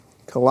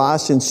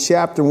Colossians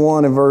chapter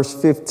 1 and verse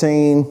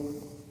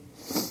 15.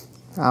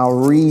 I'll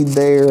read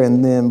there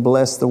and then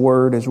bless the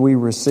word as we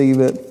receive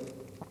it.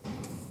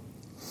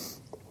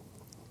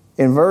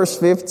 In verse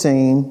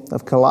 15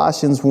 of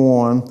Colossians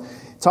 1,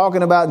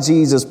 talking about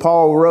Jesus,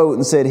 Paul wrote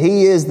and said,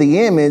 He is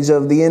the image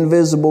of the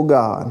invisible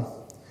God,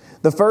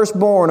 the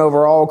firstborn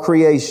over all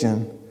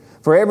creation.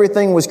 For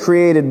everything was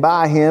created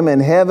by Him in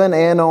heaven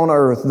and on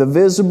earth, the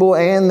visible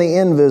and the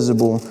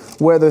invisible,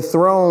 whether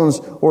thrones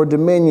or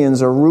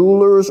dominions or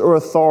rulers or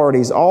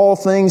authorities. All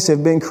things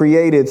have been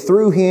created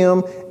through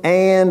Him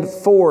and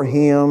for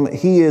Him.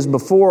 He is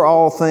before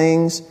all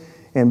things,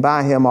 and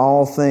by Him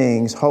all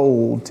things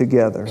hold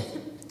together.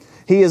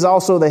 He is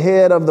also the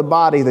head of the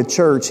body, the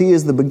church. He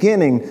is the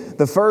beginning,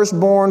 the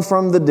firstborn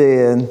from the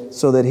dead,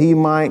 so that He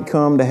might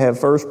come to have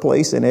first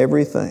place in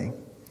everything.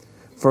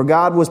 For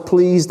God was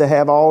pleased to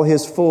have all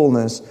His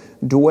fullness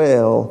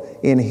dwell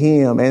in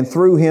Him, and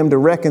through Him to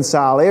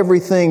reconcile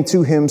everything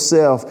to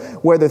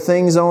Himself, whether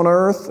things on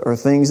earth or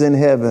things in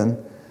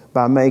heaven,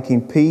 by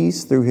making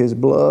peace through His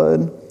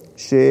blood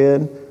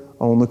shed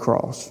on the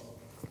cross.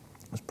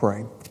 Let's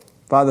pray.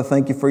 Father,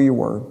 thank You for Your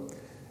word.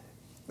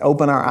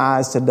 Open our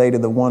eyes today to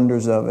the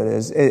wonders of it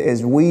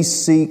as we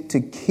seek to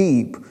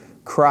keep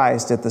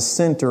Christ at the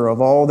center of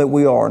all that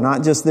we are,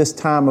 not just this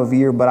time of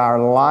year, but our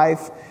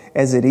life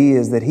as it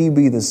is, that He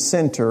be the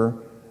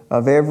center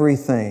of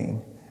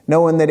everything.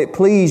 Knowing that it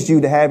pleased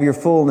You to have Your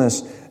fullness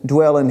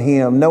dwell in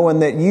Him. Knowing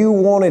that You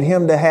wanted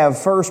Him to have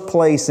first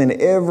place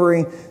in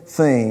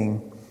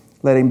everything.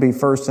 Let Him be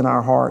first in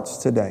our hearts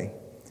today.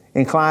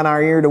 Incline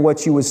our ear to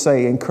what You would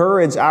say.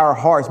 Encourage our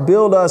hearts.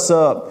 Build us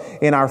up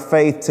in our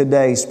faith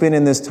today,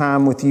 spending this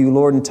time with You,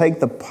 Lord, and take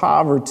the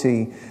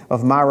poverty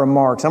of my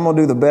remarks. I'm going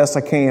to do the best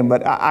I can,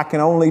 but I can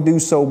only do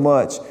so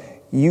much.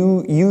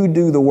 You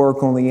do the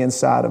work on the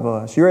inside of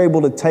us. You're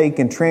able to take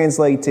and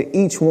translate to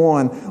each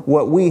one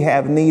what we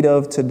have need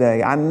of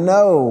today. I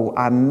know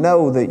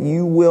that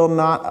You will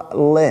not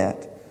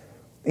let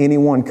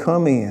anyone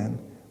come in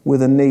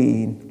with a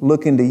need,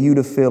 looking to You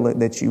to fill it,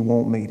 that You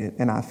won't meet it.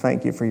 And I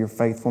thank You for Your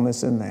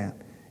faithfulness in that.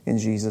 In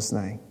Jesus'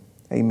 name,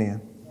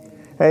 amen.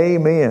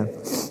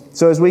 Amen.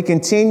 So as we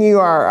continue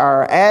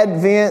our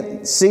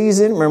Advent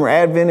season, remember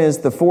Advent is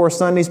the 4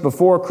 Sundays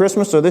before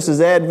Christmas, so this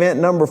is Advent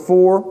number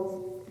 4.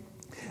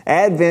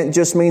 Advent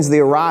just means the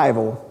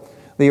arrival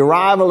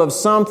of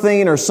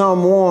something or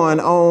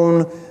someone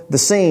on the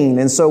scene.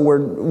 And so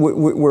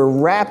we're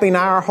wrapping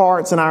our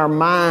hearts and our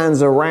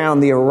minds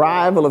around the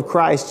arrival of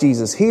Christ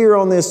Jesus here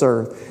on this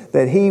earth,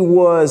 that He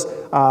was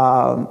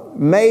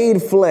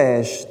made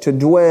flesh to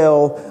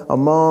dwell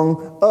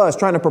among us,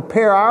 trying to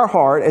prepare our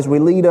heart as we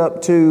lead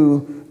up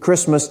to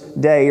Christmas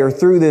Day or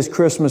through this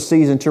Christmas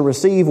season to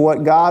receive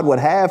what God would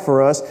have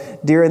for us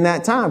during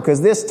that time.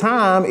 Because this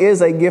time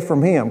is a gift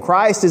from Him.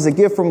 Christ is a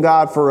gift from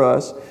God for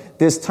us.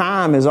 This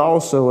time is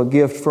also a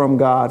gift from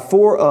God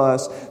for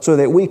us so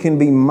that we can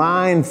be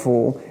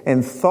mindful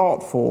and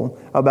thoughtful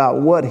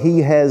about what He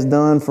has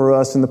done for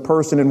us in the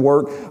person and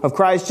work of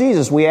Christ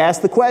Jesus. We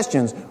ask the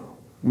questions,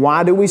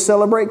 why do we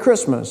celebrate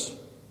Christmas?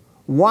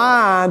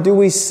 Why do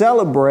we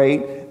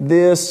celebrate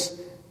this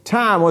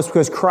time? Well, it's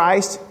because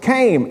Christ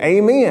came.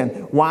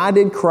 Amen. Why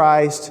did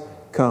Christ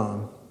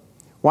come?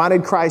 Why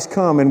did Christ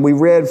come? And we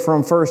read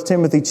from 1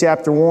 Timothy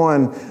chapter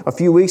 1 a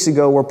few weeks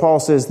ago where Paul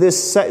says,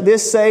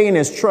 this saying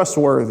is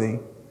trustworthy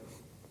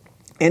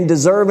and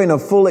deserving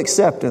of full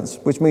acceptance,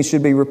 which means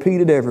should be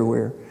repeated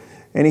everywhere.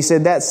 And he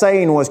said that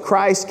saying was,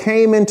 Christ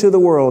came into the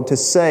world to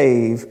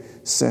save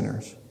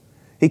sinners.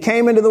 He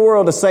came into the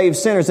world to save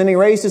sinners. And He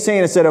raised His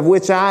hand and said, of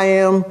which I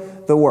am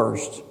the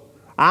worst.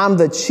 I'm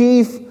the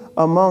chief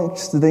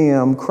amongst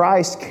them.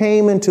 Christ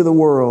came into the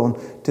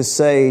world to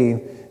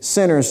save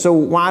sinners. So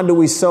why do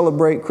we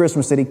celebrate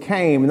Christmas? That He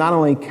came. Not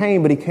only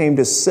came, but He came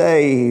to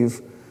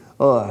save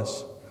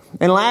us.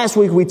 And last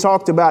week we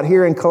talked about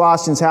here in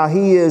Colossians how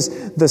He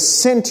is the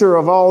center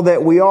of all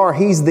that we are.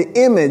 He's the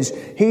image.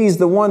 He's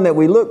the one that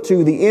we look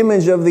to, the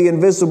image of the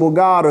invisible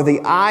God, or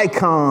the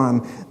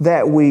icon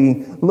that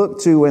we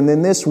look to. And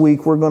then this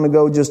week we're going to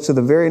go just to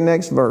the very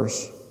next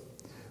verse.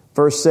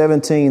 Verse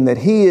 17, that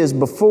He is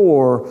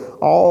before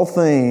all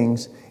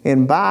things,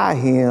 and by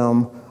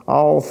Him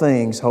all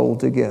things hold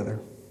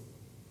together.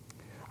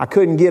 I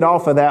couldn't get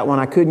off of that one.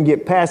 I couldn't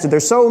get past it.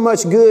 There's so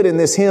much good in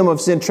this hymn of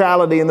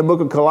centrality in the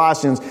book of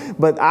Colossians,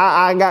 but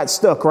I got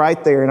stuck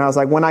right there. And I was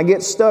like, when I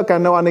get stuck, I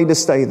know I need to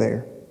stay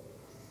there.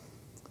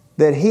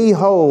 That He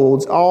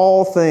holds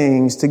all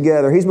things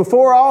together. He's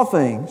before all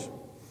things,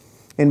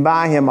 and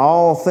by Him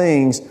all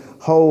things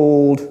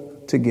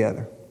hold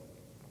together.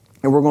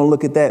 And we're going to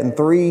look at that in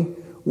 3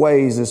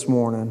 ways this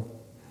morning.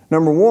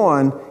 Number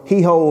 1,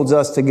 He holds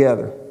us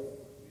together.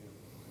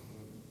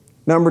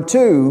 Number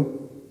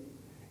 2,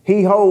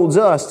 He holds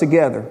us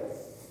together.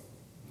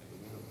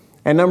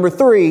 And number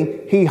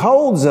 3, He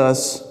holds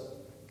us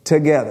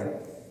together.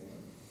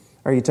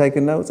 Are you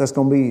taking notes? That's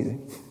going to be easy.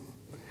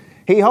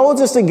 He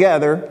holds us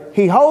together.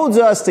 He holds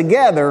us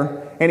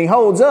together. And He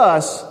holds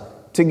us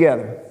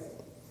together.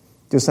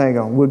 Just hang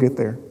on. We'll get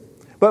there.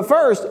 But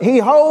first, He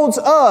holds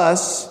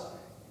us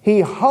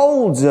He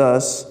holds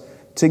us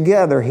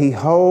together. He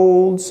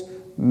holds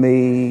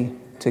me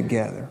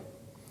together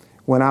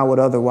when I would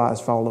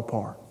otherwise fall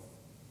apart.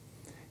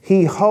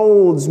 He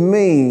holds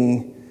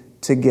me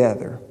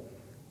together.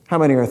 How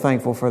many are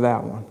thankful for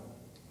that one?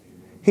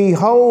 He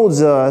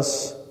holds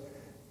us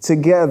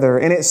together.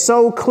 And it's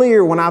so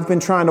clear when I've been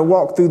trying to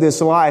walk through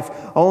this life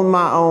on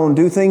my own,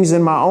 do things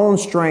in my own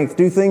strength,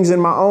 do things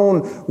in my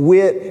own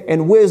wit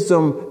and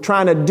wisdom,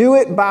 trying to do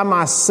it by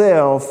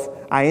myself,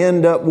 I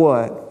end up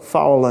what?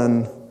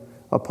 Falling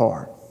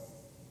apart.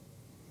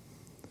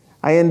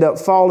 I end up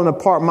falling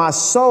apart. My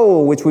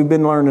soul, which we've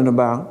been learning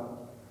about,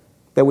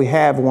 that we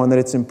have one, that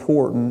it's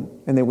important,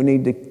 and that we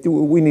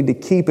need to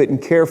keep it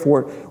and care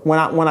for it. When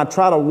I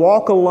try to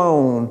walk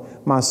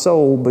alone, my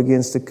soul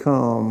begins to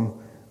come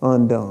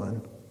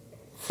undone.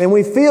 And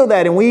we feel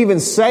that, and we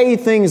even say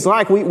things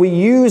like, we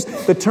use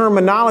the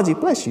terminology,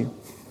 bless you.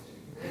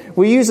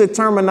 We use the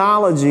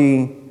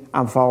terminology,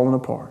 I'm falling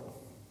apart.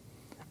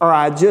 Or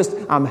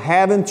I'm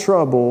having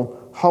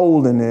trouble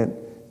holding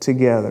it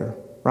together,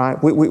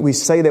 right? We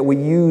say that, we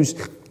use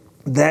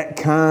that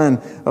kind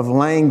of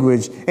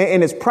language.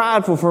 And it's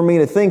prideful for me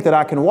to think that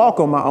I can walk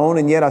on my own,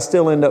 and yet I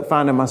still end up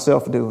finding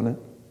myself doing it.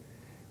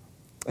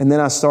 And then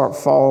I start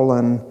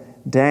falling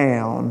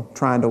down,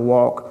 trying to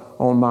walk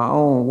on my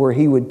own, where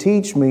He would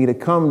teach me to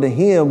come to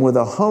Him with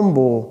a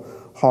humble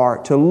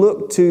heart, to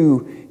look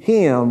to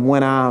Him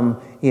when I'm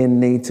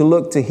in need, to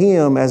look to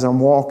Him as I'm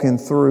walking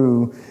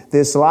through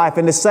this life,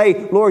 and to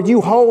say, Lord,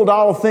 you hold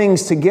all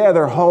things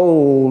together,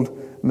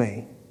 hold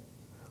me.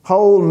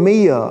 Hold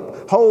me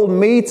up. Hold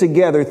me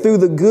together through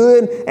the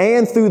good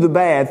and through the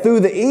bad,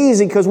 through the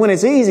easy, because when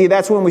it's easy,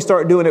 that's when we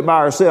start doing it by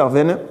ourselves,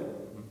 isn't it?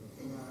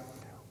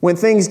 When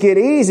things get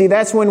easy,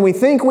 that's when we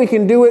think we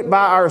can do it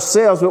by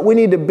ourselves, but we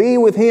need to be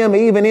with Him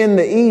even in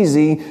the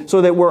easy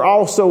so that we're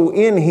also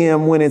in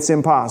Him when it's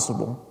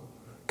impossible.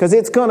 Because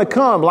it's going to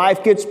come.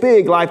 Life gets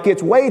big. Life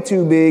gets way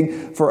too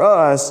big for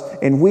us,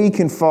 and we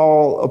can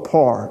fall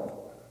apart.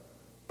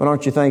 But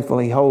aren't you thankful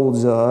He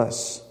holds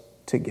us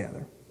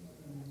together?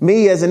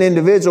 Me as an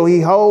individual,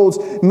 He holds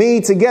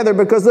me together,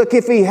 because look,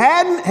 if He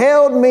hadn't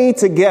held me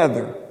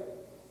together,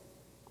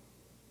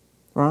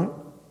 right?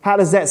 How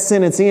does that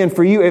sentence end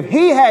for you? If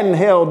He hadn't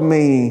held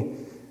me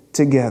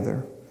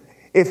together,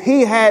 if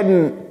He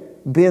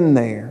hadn't been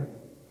there,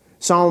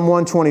 Psalm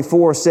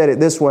 124 said it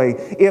this way: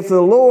 if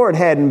the Lord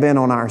hadn't been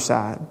on our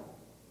side,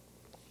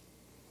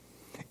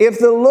 if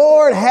the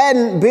Lord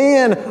hadn't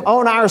been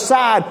on our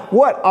side,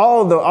 what?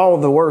 All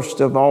the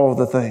worst of all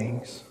the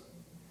things.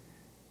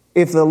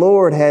 If the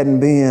Lord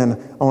hadn't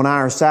been on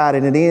our side,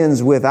 and it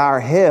ends with our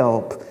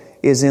help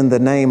is in the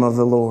name of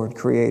the Lord,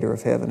 creator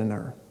of heaven and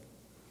earth.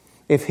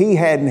 If He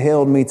hadn't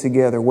held me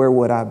together, where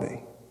would I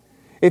be?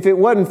 If it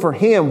wasn't for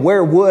Him,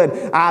 where would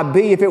I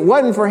be? If it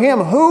wasn't for Him,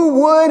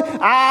 who would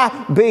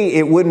I be?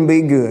 It wouldn't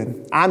be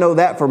good. I know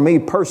that for me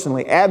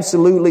personally,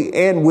 absolutely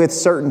and with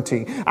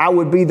certainty. I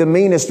would be the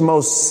meanest,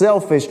 most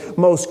selfish,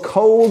 most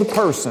cold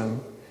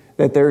person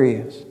that there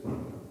is.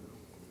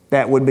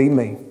 That would be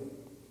me.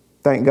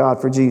 Thank God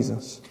for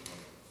Jesus.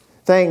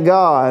 Thank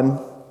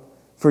God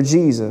for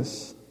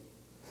Jesus.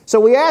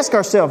 So we ask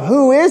ourselves,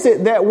 who is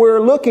it that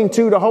we're looking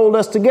to hold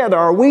us together?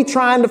 Are we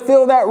trying to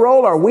fill that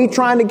role? Are we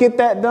trying to get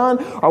that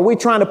done? Are we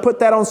trying to put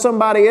that on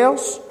somebody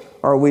else?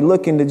 Or are we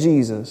looking to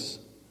Jesus,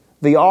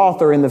 the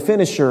author and the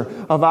finisher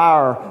of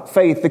our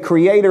faith, the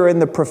creator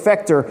and the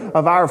perfecter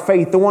of our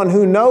faith, the one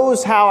who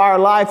knows how our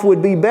life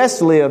would be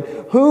best lived?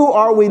 Who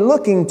are we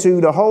looking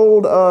to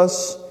hold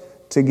us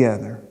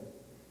together?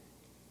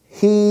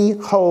 He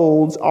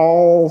holds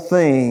all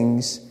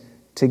things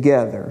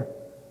together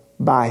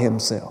by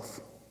Himself.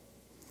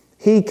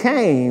 He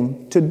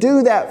came to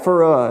do that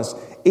for us,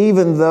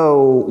 even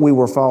though we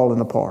were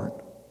falling apart.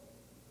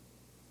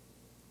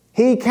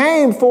 He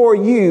came for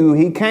you.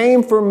 He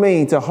came for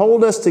me to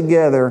hold us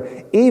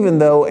together, even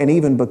though and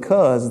even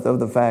because of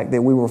the fact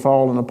that we were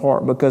falling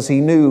apart, because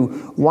He knew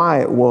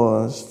why it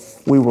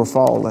was we were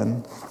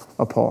falling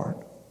apart.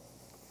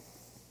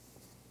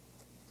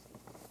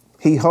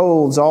 He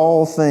holds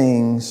all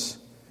things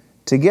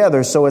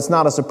together, so it's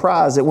not a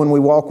surprise that when we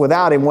walk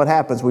without Him, what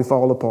happens? We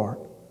fall apart.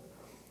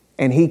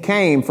 And He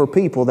came for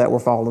people that were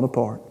falling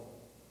apart.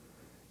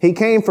 He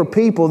came for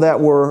people that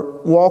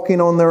were walking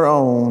on their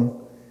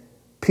own,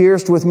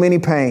 pierced with many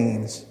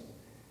pains.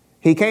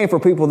 He came for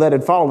people that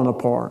had fallen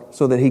apart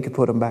so that He could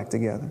put them back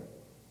together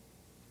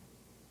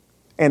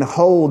and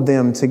hold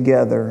them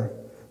together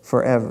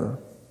forever.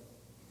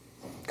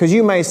 Because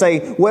you may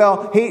say,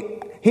 well,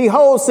 He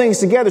holds things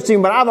together,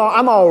 Stephen, but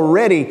I'm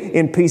already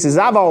in pieces.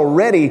 I've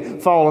already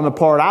fallen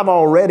apart. I've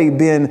already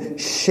been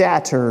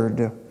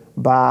shattered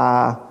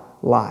by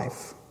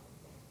life.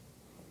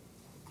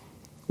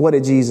 What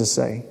did Jesus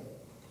say?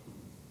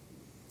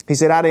 He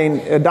said,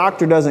 a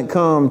doctor doesn't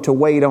come to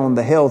wait on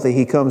the healthy.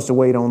 He comes to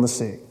wait on the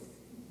sick.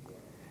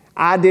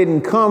 I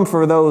didn't come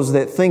for those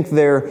that think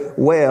they're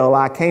well.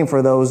 I came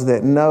for those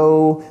that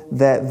know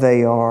that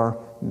they are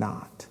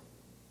not.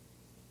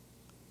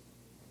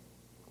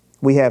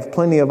 We have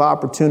plenty of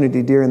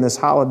opportunity during this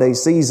holiday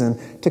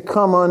season to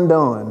come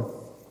undone,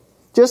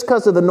 Just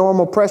because of the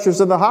normal pressures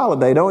of the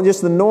holiday. Don't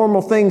just the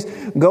normal things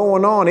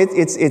going on.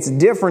 It's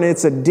different.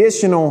 It's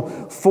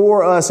additional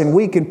for us, and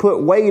we can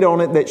put weight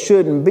on it that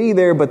shouldn't be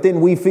there, but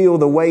then we feel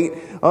the weight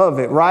of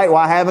it, right? Well,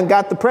 I haven't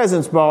got the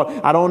presents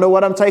bought. I don't know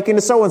what I'm taking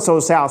to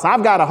so-and-so's house.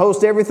 I've got to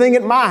host everything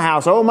at my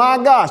house. Oh my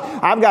gosh.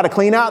 I've got to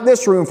clean out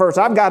this room first.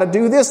 I've got to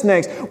do this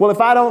next. Well, if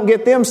I don't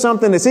get them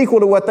something that's equal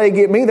to what they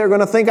get me, they're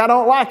going to think I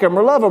don't like them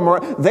or love them, or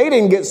they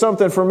didn't get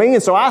something for me,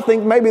 and so I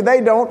think maybe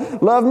they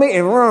don't love me.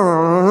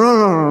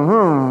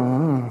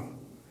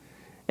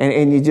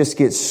 And you just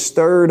get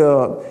stirred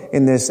up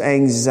in this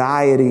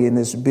anxiety and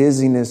this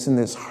busyness and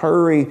this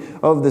hurry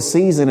of the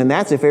season. And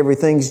that's if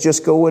everything's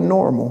just going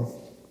normal.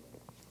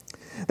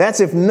 That's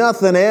if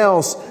nothing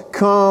else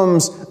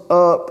comes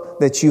up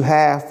that you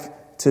have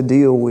to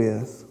deal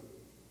with.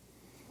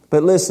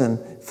 But listen,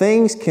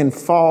 things can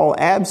fall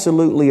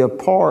absolutely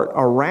apart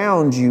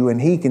around you, and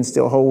He can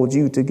still hold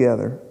you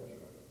together.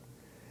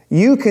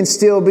 You can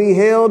still be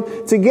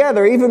held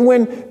together even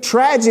when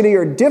tragedy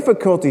or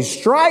difficulty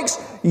strikes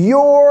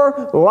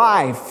your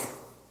life.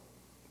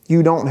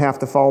 You don't have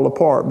to fall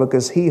apart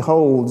because He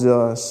holds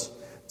us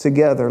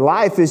together.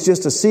 Life is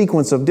just a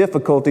sequence of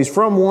difficulties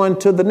from one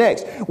to the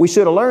next. We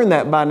should have learned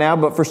that by now,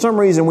 but for some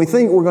reason we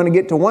think we're going to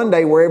get to one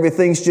day where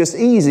everything's just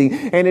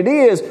easy. And it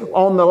is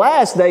on the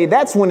last day,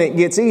 that's when it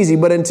gets easy.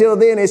 But until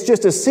then, it's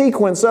just a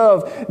sequence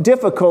of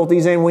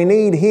difficulties, and we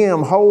need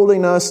Him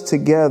holding us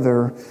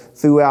together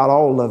throughout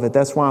all of it.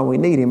 That's why we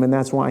need Him, and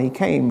that's why He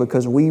came,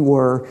 because we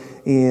were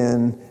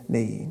in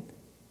need.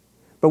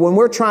 But when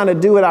we're trying to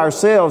do it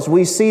ourselves,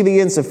 we see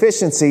the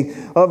insufficiency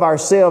of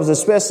ourselves,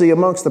 especially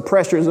amongst the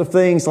pressures of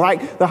things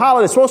like the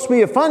holiday. It's supposed to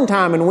be a fun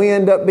time and we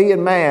end up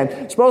being mad.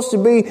 It's supposed to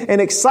be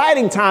an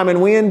exciting time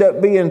and we end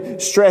up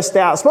being stressed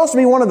out. It's supposed to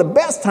be one of the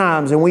best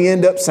times and we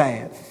end up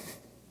sad.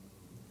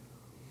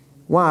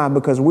 Why?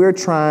 Because we're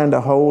trying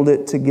to hold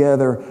it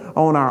together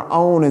on our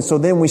own. And so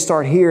then we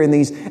start hearing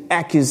these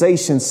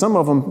accusations, some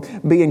of them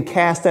being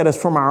cast at us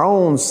from our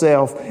own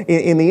self,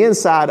 in the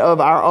inside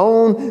of our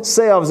own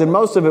selves. And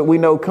most of it we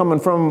know coming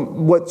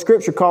from what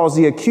Scripture calls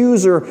the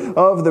accuser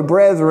of the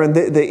brethren,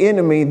 the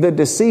enemy, the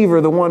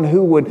deceiver, the one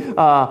who would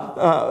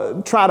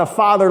try to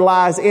father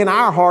lies in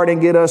our heart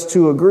and get us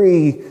to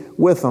agree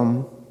with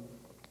them.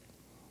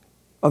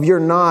 Of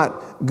you're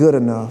not good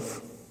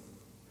enough.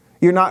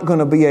 You're not going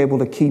to be able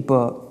to keep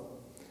up.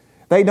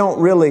 They don't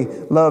really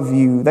love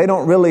you. They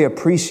don't really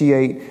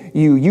appreciate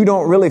you. You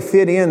don't really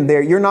fit in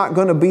there. You're not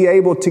going to be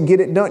able to get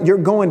it done. You're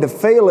going to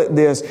fail at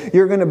this.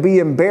 You're going to be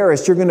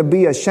embarrassed. You're going to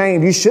be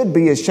ashamed. You should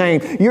be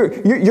ashamed.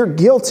 You're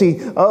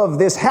guilty of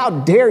this. How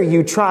dare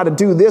you try to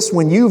do this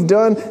when you've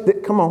done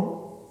that? Come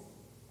on.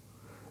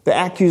 The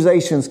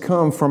accusations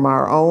come from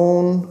our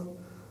own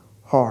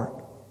heart.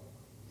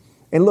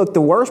 And look,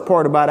 the worst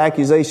part about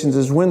accusations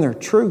is when they're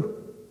true.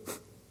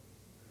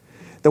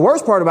 The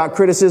worst part about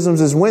criticisms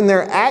is when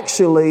they're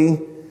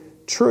actually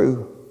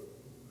true.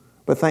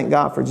 But thank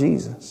God for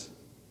Jesus.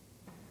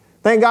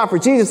 Thank God for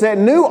Jesus that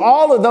knew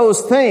all of those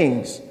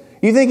things.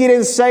 You think He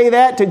didn't say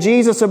that to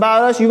Jesus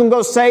about us? You can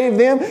go save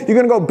them. You're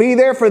going to go be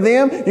there for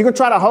them. You're going to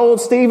try to hold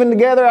Stephen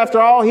together after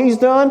all he's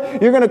done.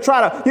 You're going to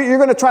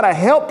try to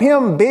help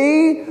him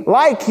be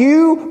like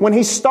you when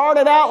he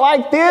started out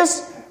like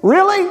this?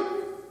 Really?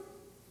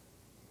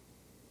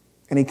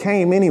 And He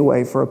came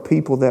anyway for a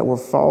people that were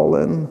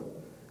fallen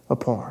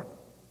apart.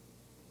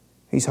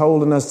 He's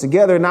holding us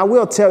together. And I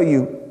will tell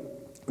you,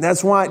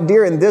 that's why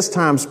during this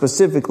time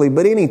specifically,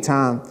 but any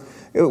time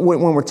when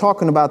we're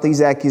talking about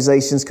these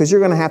accusations, because you're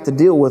going to have to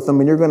deal with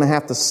them and you're going to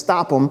have to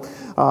stop them.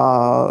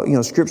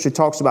 Scripture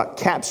talks about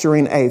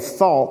capturing a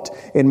thought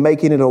and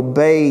making it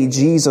obey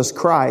Jesus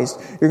Christ.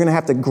 You're going to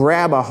have to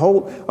grab a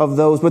hold of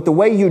those. But the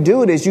way you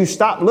do it is you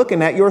stop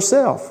looking at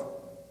yourself.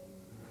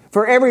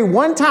 For every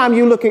one time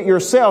you look at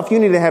yourself, you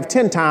need to have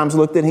 10 times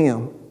looked at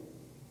Him.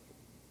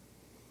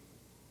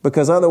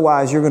 Because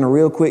otherwise you're going to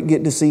real quick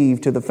get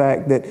deceived to the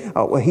fact that,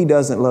 He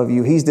doesn't love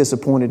you. He's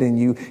disappointed in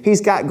you. He's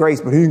got grace,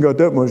 but He ain't got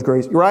that much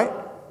grace. Right?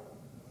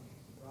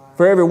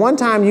 For every one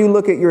time you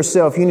look at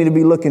yourself, you need to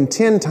be looking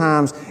 10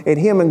 times at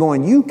Him and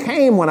going, you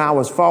came when I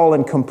was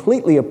falling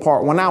completely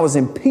apart, when I was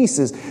in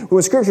pieces.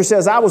 When Scripture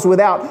says I was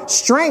without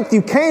strength,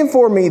 you came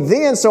for me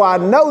then, so I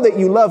know that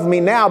you love me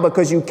now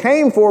because you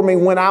came for me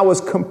when I was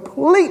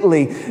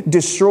completely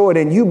destroyed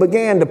and you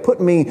began to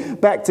put me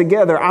back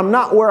together. I'm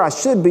not where I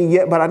should be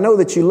yet, but I know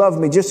that you love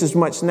me just as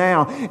much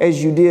now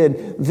as you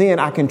did then.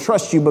 I can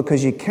trust you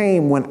because you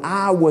came when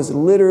I was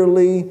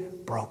literally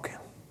broken.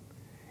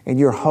 And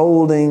you're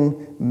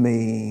holding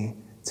me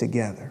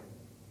together.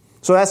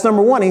 So that's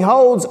number one. He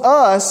holds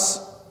us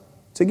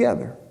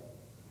together.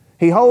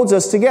 He holds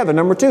us together.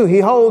 Number two, He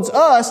holds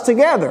us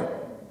together.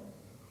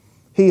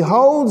 He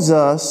holds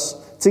us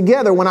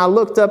together. When I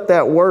looked up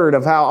that word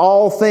of how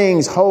all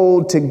things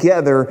hold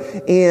together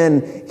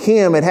in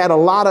Him, it had a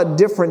lot of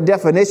different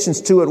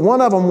definitions to it.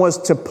 One of them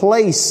was to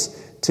place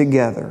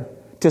together,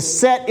 to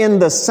set in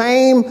the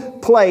same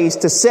place,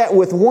 to set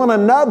with one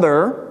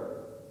another,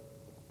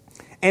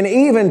 and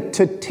even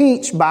to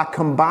teach by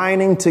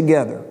combining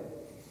together.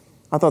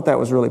 I thought that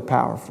was really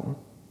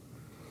powerful.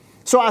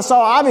 So I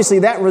saw, obviously,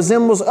 that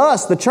resembles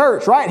us, the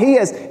church, right? He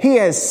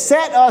has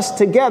set us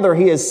together.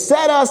 He has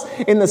set us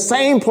in the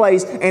same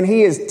place, and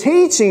He is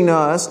teaching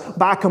us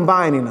by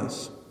combining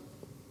us.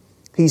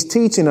 He's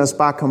teaching us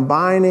by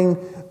combining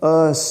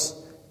us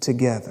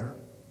together.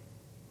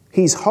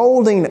 He's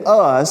holding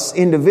us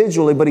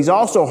individually, but He's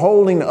also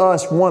holding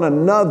us, one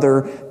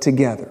another,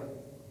 together.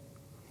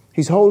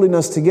 He's holding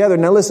us together.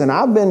 Now listen,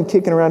 I've been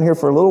kicking around here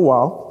for a little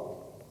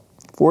while,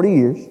 40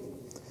 years.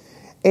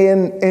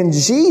 And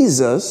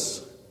Jesus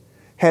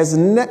has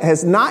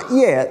not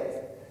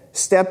yet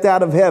stepped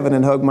out of heaven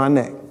and hugged my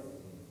neck.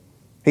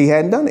 He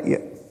hadn't done it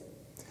yet.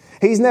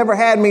 He's never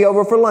had me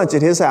over for lunch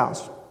at His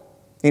house.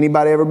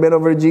 Anybody ever been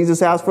over to Jesus'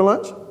 house for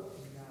lunch?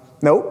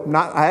 Nope,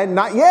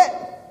 not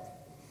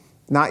yet.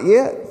 Not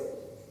yet.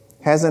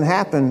 Hasn't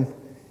happened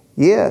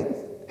yet.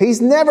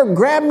 He's never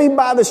grabbed me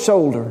by the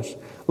shoulders,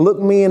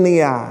 looked me in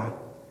the eye,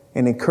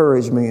 and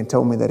encouraged me and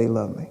told me that He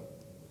loved me.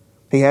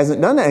 He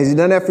hasn't done that. Has He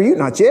done that for you?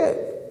 Not yet.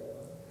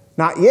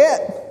 Not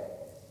yet.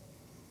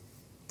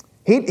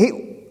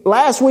 He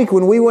last week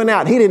when we went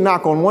out, He didn't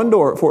knock on one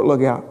door at Fort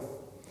Lookout.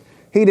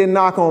 He didn't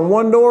knock on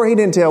one door. He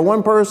didn't tell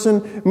one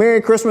person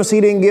Merry Christmas.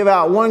 He didn't give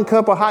out one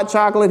cup of hot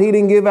chocolate. He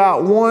didn't give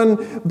out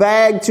one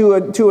bag to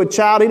a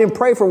child. He didn't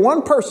pray for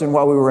one person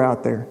while we were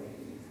out there.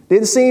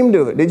 Didn't see Him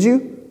do it, did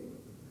you?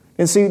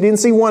 Didn't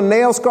see one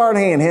nail-scarred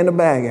hand a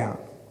bag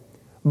out.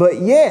 But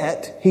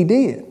yet, He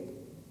did.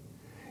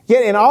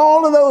 Yet in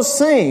all of those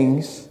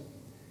things,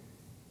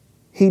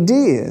 He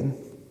did.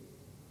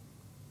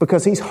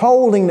 Because He's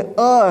holding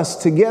us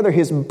together,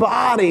 His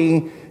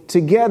body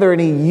together, and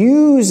He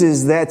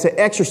uses that to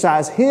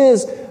exercise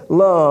His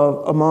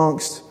love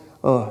amongst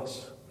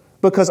us.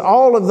 Because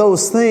all of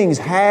those things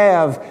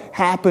have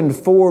happened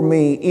for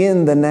me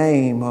in the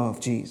name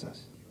of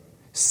Jesus.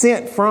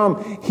 Sent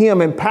from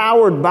Him,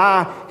 empowered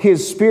by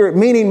His Spirit,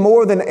 meaning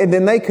more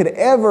than they could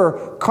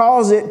ever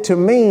cause it to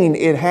mean.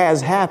 It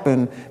has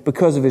happened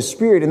because of His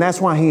Spirit, and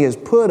that's why He has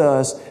put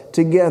us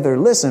together.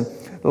 Listen,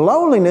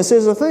 loneliness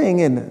is a thing,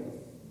 isn't it?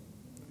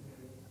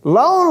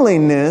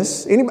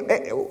 Loneliness, I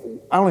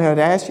don't have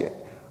to ask you.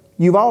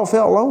 You've all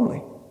felt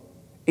lonely,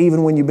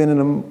 even when you've been in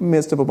the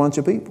midst of a bunch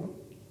of people.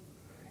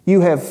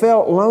 You have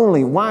felt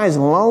lonely. Why is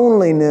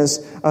loneliness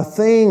a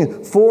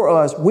thing for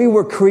us? We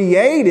were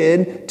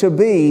created to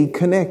be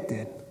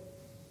connected.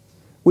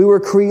 We were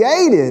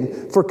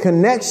created for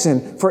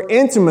connection, for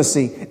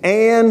intimacy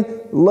and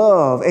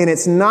love. And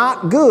it's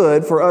not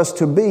good for us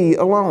to be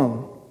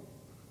alone.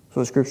 That's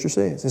what Scripture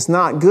says. It's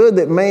not good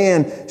that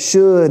man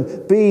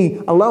should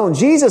be alone.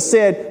 Jesus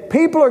said,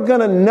 people are going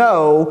to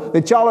know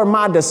that y'all are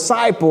my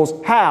disciples.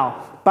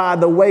 How? By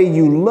the way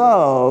you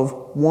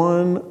love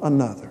one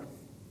another.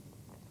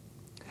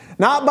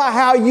 Not by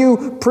how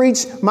you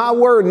preach my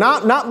word,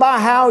 not by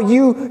how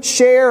you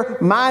share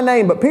my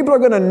name, but people are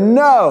going to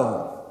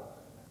know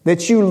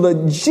that you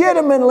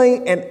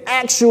legitimately and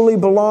actually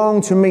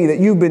belong to me, that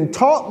you've been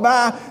taught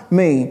by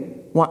me.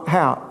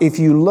 How? If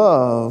you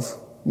love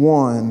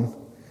one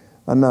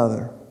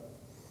another.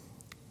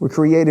 We're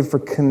created for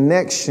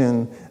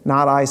connection,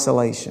 not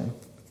isolation.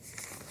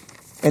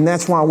 And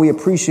that's why we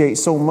appreciate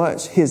so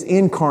much His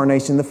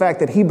incarnation, the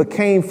fact that He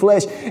became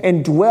flesh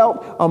and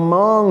dwelt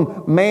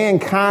among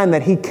mankind,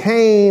 that He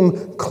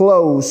came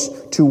close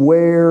to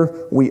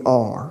where we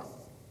are.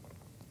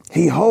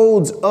 He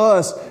holds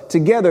us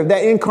together.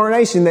 That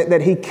incarnation,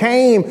 that He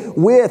came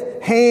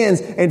with hands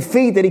and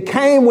feet, that He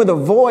came with a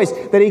voice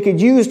that He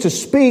could use to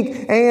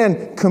speak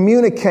and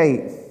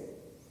communicate.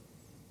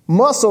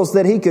 Muscles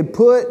that He could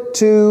put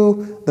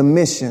to the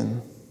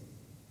mission.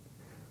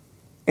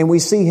 And we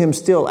see Him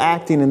still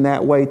acting in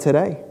that way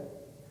today.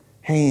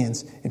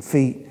 Hands and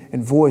feet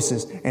and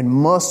voices and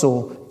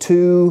muscle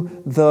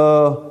to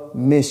the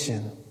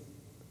mission.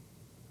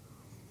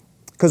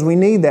 Because we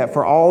need that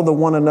for all the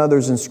one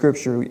another's in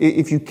Scripture.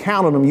 If you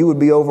counted them, you would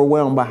be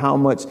overwhelmed by how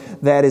much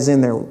that is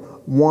in there.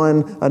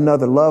 One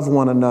another, love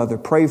one another,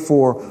 pray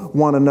for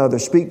one another,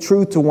 speak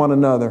truth to one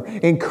another,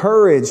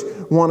 encourage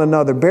one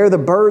another, bear the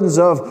burdens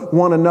of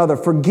one another,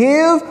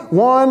 forgive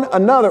one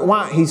another.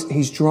 Why?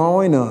 He's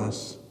drawing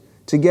us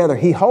together.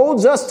 He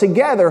holds us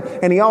together,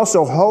 and He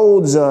also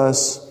holds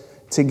us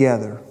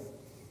together.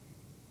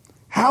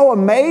 How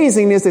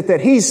amazing is it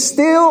that He's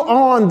still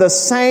on the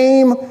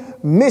same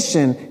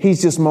mission?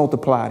 He's just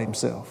multiplied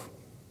Himself.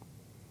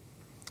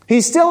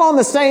 He's still on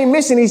the same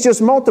mission. He's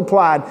just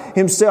multiplied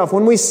Himself.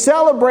 When we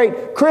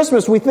celebrate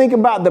Christmas, we think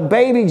about the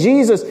baby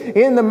Jesus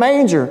in the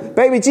manger.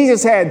 Baby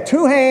Jesus had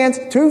 2 hands,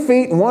 2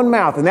 feet, and 1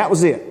 mouth, and that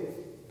was it.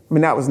 I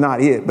mean, that was not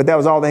it, but that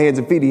was all the hands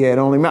and feet He had,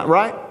 only mouth,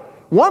 right?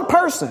 One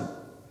person,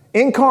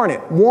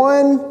 incarnate,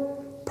 one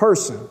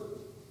person.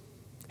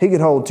 He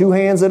could hold 2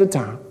 hands at a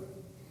time.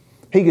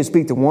 He could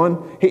speak to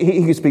one.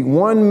 He could speak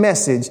one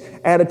message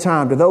at a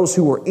time to those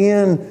who were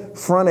in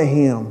front of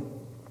Him.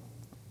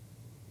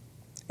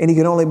 And He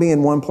could only be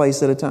in one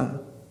place at a time.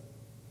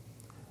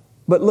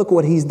 But look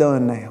what He's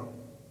done now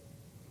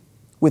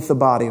with the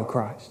body of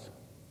Christ,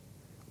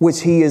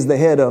 which He is the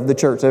head of, the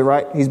church. Is that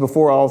right? He's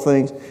before all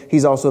things.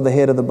 He's also the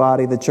head of the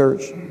body, the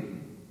church.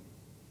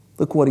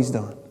 Look what He's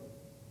done.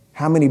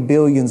 How many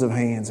billions of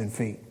hands and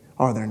feet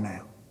are there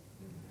now?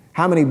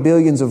 How many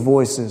billions of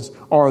voices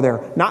are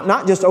there?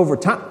 Not just over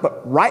time,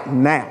 but right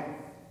now.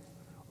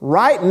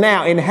 Right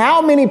now. In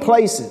how many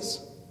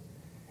places?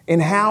 In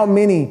how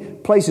many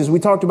places? We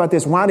talked about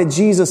this. Why did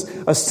Jesus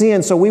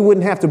ascend? So we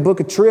wouldn't have to book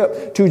a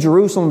trip to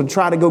Jerusalem to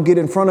try to go get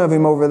in front of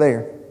him over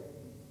there.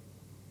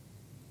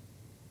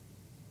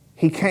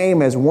 He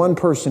came as one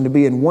person to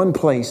be in one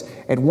place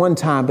at one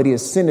time, but he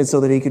ascended so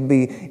that he could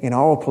be in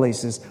all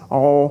places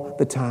all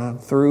the time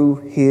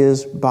through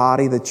his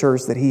body, the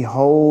church, that he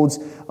holds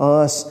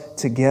us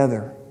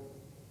together.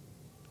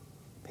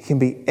 He can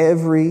be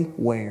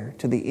everywhere,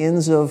 to the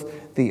ends of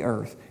the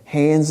earth,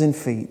 hands and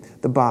feet,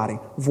 the body,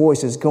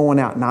 voices going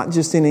out, not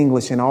just in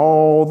English, in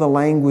all the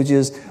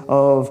languages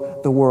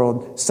of the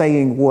world,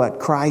 saying what?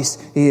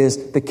 Christ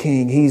is the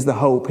King. He's the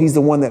hope. He's the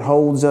one that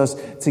holds us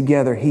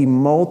together. He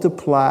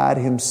multiplied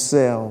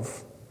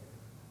himself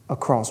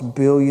across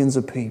billions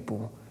of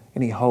people,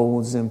 and he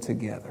holds them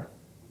together.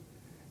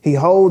 He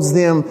holds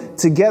them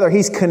together.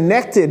 He's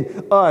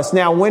connected us.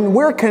 Now, when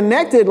we're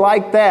connected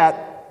like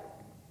that,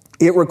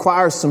 it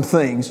requires some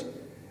things. It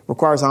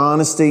requires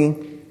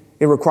honesty.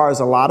 It requires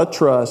a lot of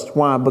trust.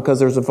 Why? Because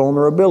there's a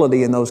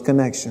vulnerability in those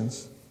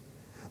connections.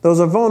 There's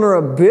a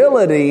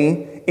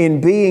vulnerability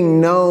in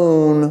being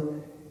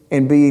known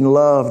and being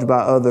loved by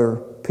other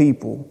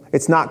people.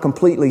 It's not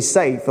completely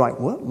safe. Like,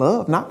 what?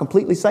 Love? Not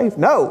completely safe?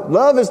 No,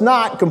 love is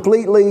not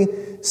completely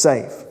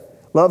safe.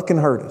 Love can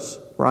hurt us,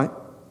 right?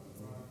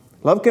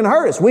 Love can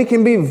hurt us. We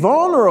can be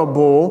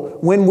vulnerable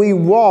when we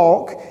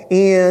walk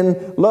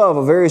in love.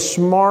 A very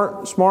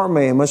smart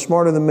man, much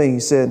smarter than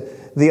me, said,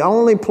 the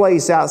only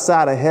place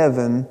outside of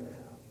heaven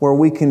where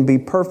we can be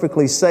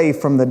perfectly safe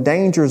from the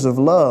dangers of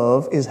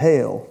love is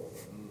hell.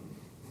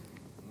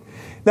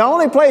 The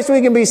only place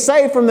we can be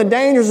safe from the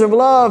dangers of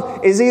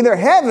love is either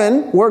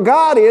heaven, where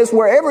God is,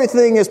 where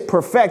everything is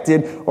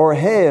perfected, or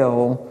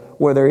hell,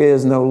 where there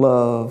is no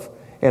love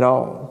at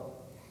all.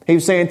 He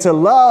was saying to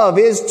love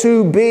is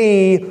to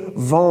be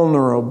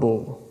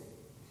vulnerable.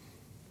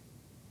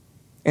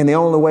 And the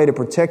only way to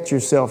protect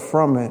yourself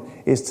from it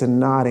is to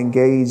not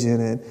engage in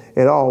it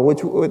at all.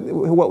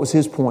 What was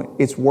his point?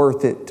 It's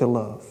worth it to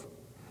love.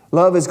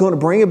 Love is going to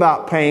bring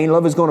about pain.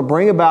 Love is going to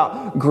bring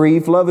about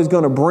grief. Love is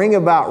going to bring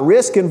about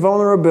risk and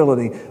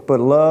vulnerability.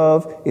 But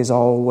love is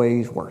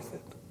always worth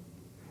it.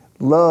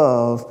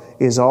 Love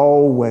is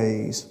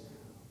always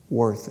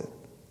worth it.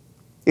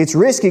 It's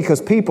risky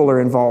because people are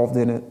involved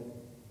in it.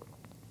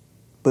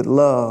 But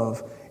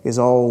love is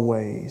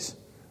always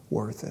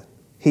worth it.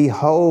 He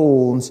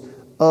holds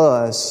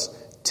us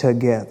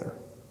together.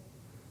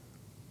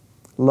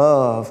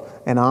 Love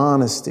and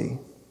honesty.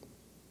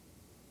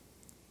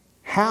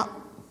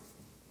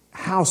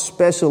 How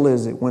special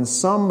is it when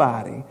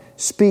somebody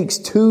speaks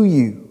to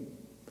you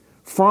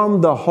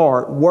from the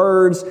heart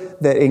words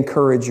that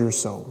encourage your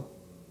soul?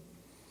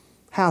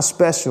 How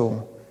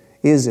special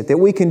is it that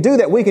we can do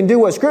that? We can do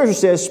what Scripture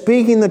says,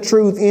 speaking the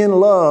truth in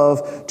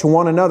love to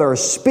one another, or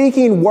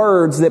speaking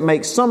words that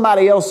make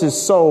somebody else's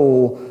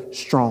soul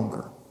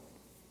stronger.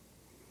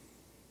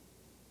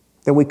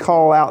 That we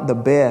call out the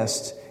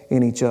best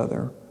in each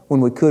other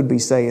when we could be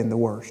saying the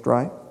worst,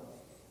 right?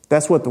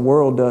 That's what the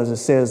world does. It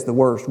says the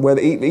worst.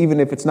 Even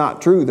if it's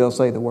not true, they'll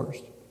say the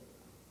worst.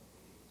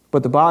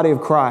 But the body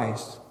of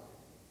Christ,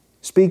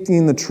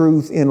 speaking the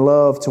truth in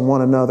love to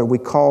one another, we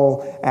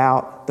call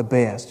out the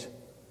best.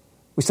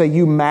 We say,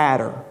 you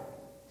matter.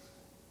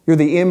 You're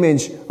the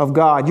image of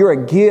God. You're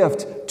a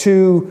gift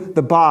to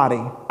the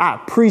body. I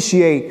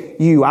appreciate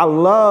you. I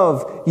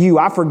love you.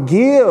 I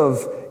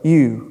forgive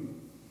you.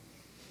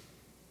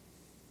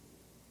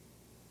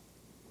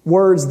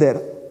 Words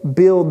that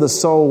build the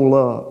soul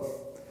up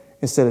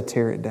instead of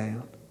tear it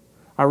down.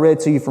 I read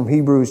to you from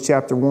Hebrews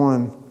chapter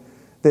 1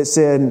 that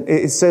said,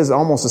 it says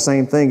almost the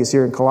same thing as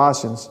here in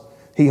Colossians.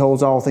 He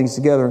holds all things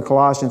together in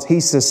Colossians.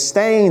 He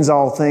sustains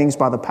all things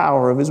by the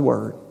power of His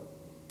word.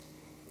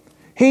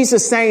 He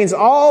sustains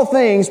all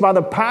things by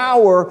the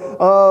power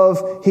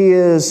of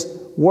His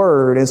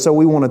word. And so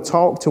we want to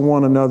talk to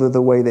one another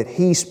the way that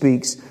He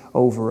speaks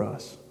over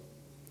us.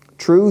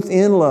 Truth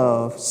in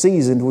love,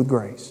 seasoned with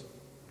grace.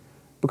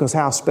 Because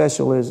how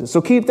special is it?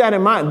 So keep that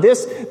in mind.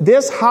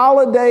 This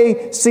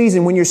holiday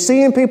season, when you're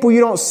seeing people you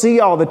don't see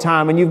all the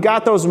time, and you've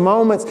got those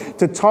moments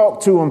to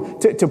talk to them,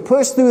 to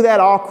push through that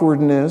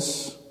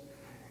awkwardness.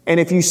 And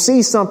if you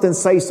see something,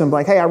 say something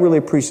like, hey, I really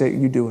appreciate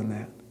you doing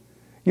that.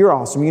 You're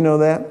awesome. You know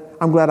that?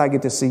 I'm glad I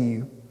get to see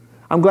you.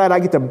 I'm glad I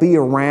get to be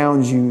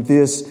around you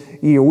this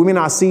year. We may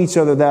not see each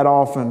other that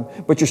often,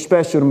 but you're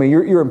special to me.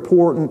 You're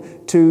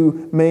important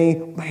to me.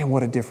 Man,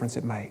 what a difference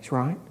it makes,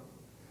 right?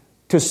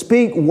 To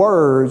speak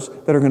words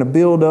that are going to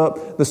build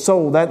up the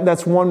soul.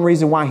 That's one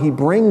reason why He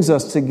brings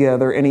us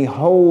together and He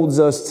holds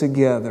us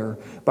together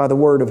by the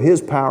word of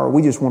His power.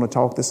 We just want to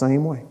talk the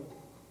same way.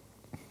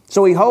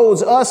 So He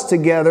holds us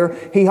together.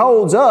 He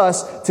holds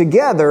us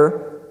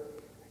together.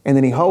 And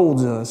then He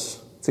holds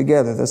us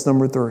together. That's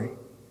number 3.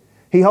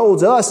 He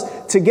holds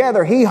us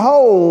together. He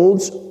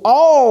holds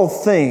all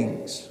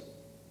things.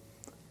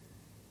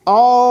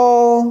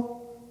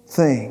 All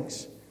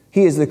things.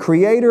 He is the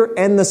creator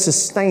and the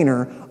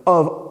sustainer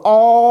of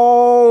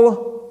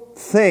all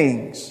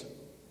things.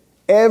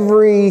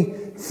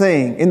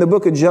 Everything. In the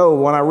book of Job,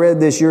 when I read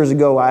this years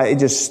ago, it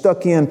just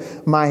stuck in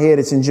my head.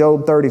 It's in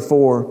Job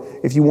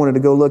 34, if you wanted to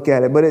go look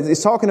at it. But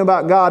it's talking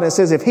about God. And it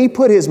says, if he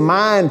put his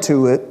mind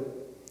to it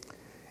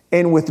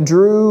and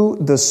withdrew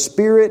the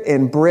spirit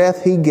and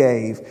breath he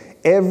gave,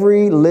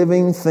 every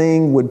living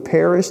thing would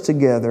perish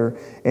together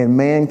and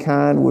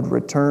mankind would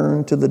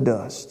return to the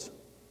dust.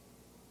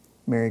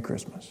 Merry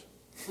Christmas.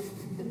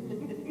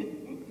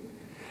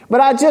 But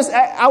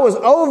I was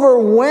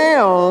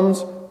overwhelmed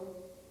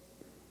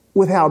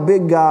with how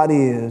big God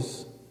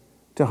is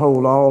to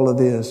hold all of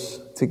this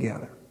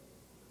together.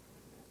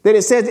 That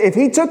it says if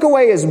he took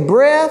away his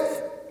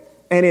breath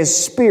and his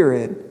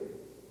spirit,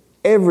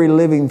 every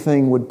living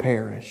thing would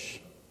perish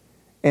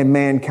and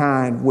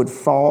mankind would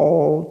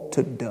fall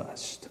to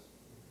dust.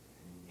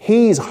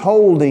 He's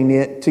holding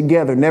it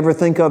together. Never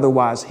think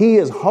otherwise. He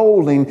is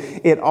holding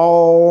it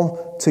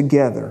all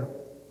together.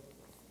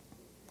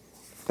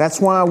 That's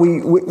why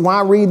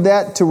why read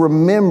that? To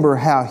remember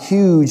how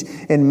huge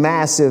and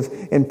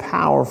massive and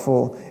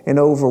powerful and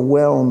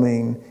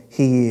overwhelming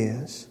he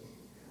is.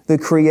 The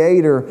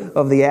creator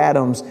of the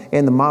atoms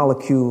and the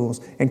molecules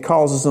and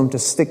causes them to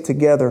stick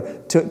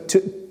together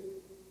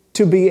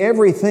to be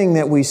everything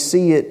that we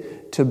see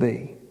it to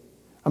be.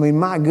 I mean,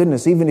 my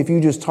goodness, even if you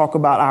just talk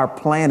about our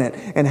planet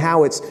and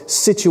how it's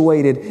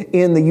situated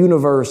in the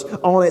universe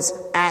on its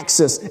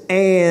axis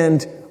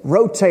and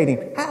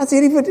rotating. How's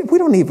it even? We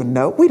don't even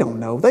know. We don't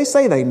know. They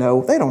say they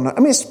know. They don't know. I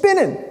mean, it's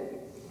spinning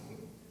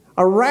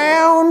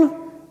around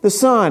the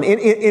sun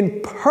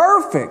in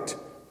perfect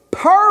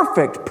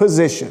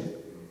position.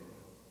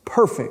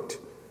 Perfect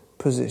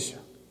position.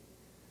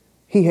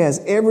 He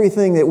has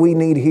everything that we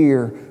need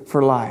here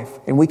for life,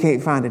 and we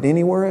can't find it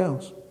anywhere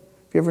else.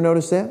 Have you ever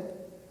noticed that?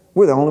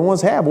 We're the only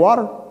ones that have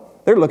water.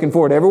 They're looking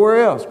for it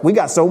everywhere else. We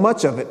got so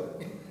much of it.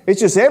 It's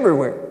just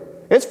everywhere.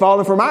 It's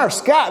falling from our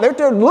sky.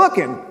 They're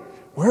looking.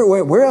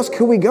 Where else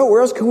could we go?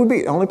 Where else could we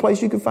be? The only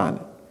place you can find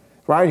it.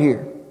 Right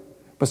here.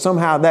 But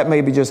somehow that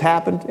maybe just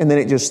happened and then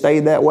it just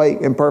stayed that way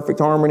in perfect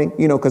harmony.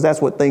 Because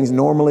that's what things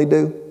normally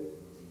do.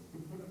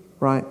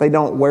 Right? They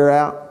don't wear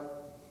out.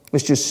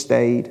 It's just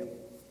stayed.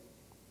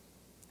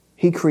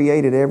 He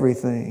created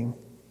everything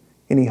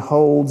and he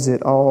holds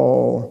it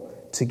all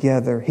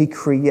together. He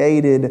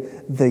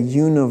created the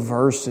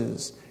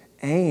universes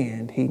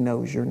and he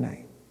knows your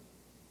name.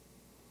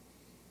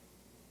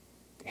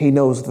 He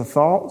knows the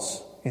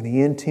thoughts and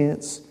the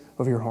intents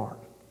of your heart.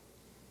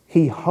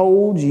 He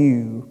holds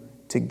you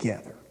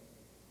together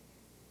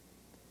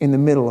in the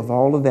middle of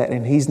all of that.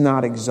 And he's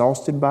not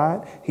exhausted by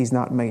it. He's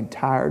not made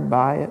tired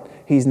by it.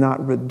 He's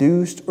not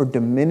reduced or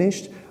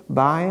diminished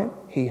by it.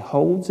 He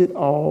holds it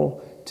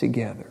all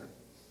together.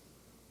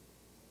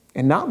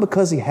 And not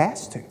because he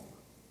has to,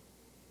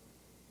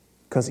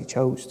 because he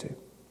chose to.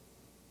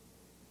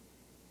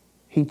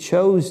 He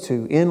chose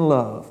to, in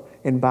love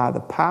and by the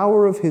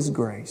power of his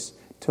grace,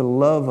 to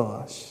love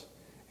us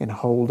and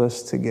hold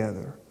us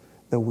together,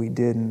 though we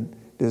didn't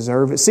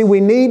deserve it. See, we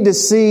need to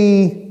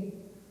see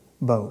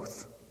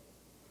both.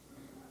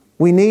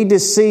 We need to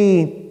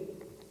see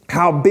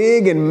how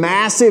big and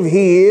massive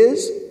he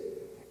is,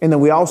 and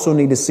then we also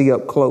need to see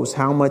up close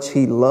how much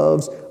he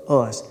loves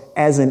us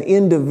as an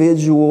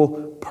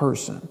individual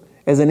person,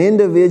 as an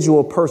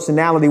individual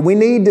personality. We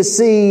need to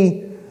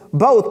see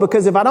both,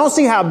 because if I don't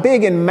see how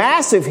big and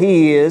massive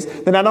he is,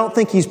 then I don't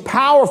think he's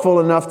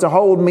powerful enough to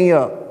hold me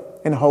up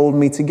and hold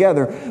me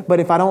together. But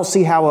if I don't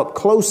see how up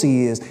close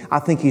he is, I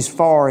think he's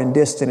far and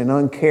distant and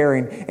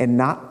uncaring and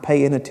not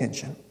paying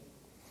attention.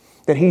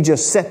 That he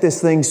just set this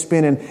thing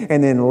spinning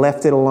and then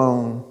left it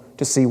alone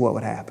to see what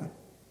would happen.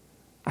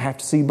 I have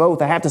to see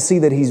both. I have to see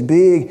that he's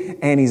big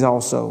and he's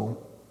also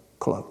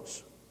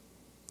close.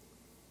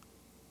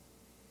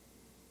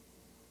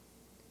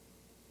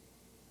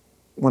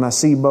 When I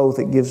see both,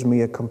 it gives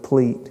me a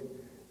complete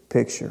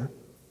picture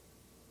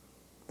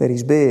that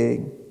he's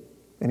big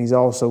and he's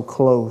also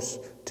close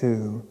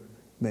to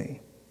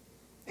me.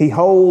 He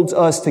holds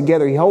us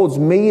together. He holds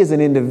me as an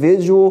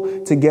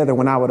individual together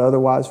when I would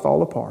otherwise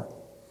fall apart.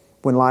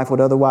 When life would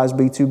otherwise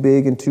be too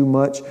big and too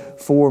much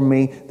for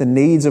me. The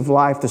needs of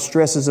life, the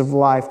stresses of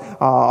life,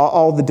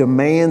 all the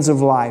demands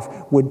of life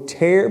would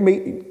tear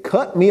me,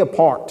 cut me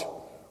apart,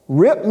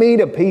 rip me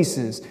to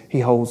pieces. He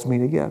holds me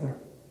together.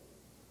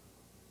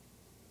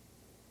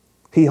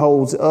 He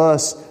holds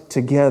us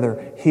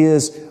together,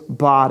 his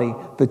body,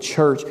 the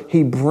church.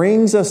 He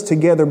brings us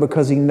together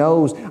because he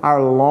knows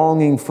our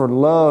longing for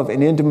love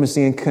and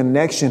intimacy and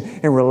connection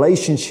and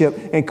relationship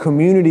and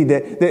community,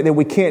 that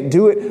we can't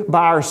do it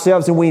by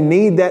ourselves. And we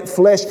need that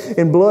flesh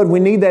and blood.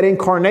 We need that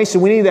incarnation.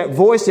 We need that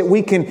voice that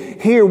we can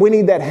hear. We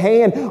need that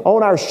hand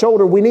on our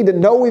shoulder. We need to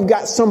know we've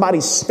got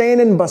somebody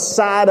standing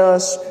beside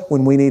us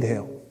when we need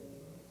help.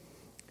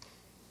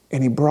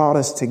 And he brought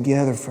us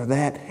together for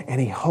that. And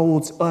he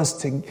holds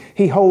us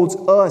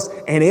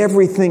and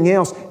everything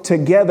else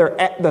together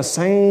at the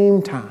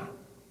same time.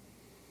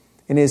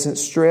 and isn't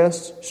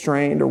stressed,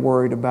 strained, or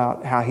worried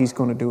about how he's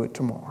going to do it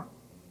tomorrow.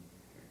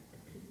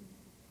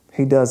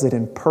 He does it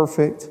in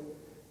perfect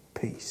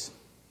peace.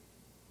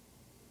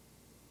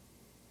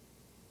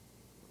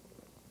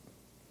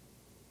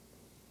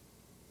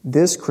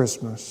 This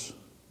Christmas,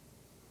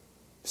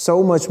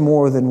 so much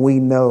more than we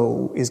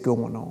know is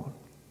going on.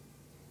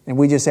 And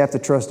we just have to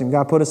trust Him.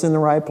 God put us in the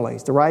right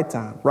place, the right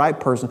time, right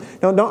person.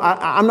 I'm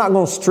not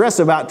going to stress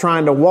about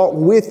trying to walk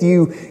with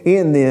you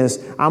in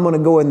this. I'm going to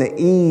go in the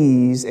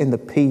ease and the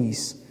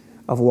peace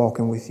of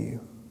walking with you.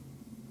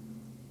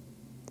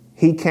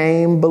 He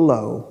came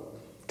below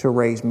to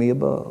raise me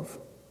above.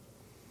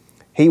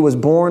 He was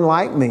born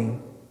like me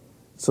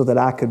so that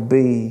I could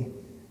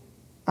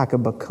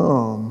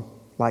become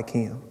like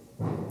Him.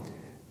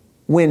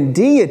 When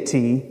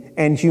deity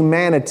and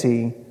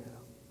humanity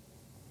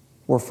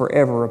were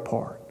forever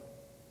apart,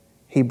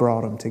 He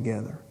brought them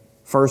together.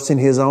 First in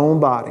His own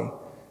body,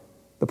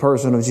 the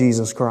person of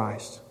Jesus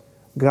Christ.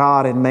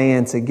 God and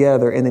man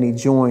together, and then He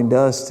joined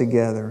us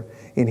together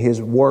in His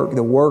work,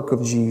 the work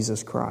of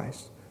Jesus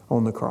Christ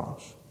on the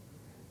cross.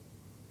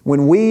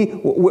 When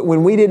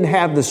we didn't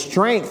have the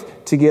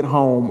strength to get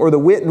home or the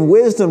wit and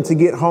wisdom to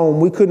get home,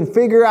 we couldn't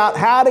figure out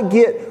how to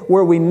get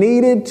where we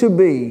needed to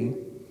be,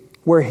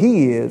 where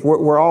He is,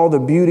 where all the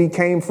beauty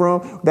came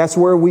from. That's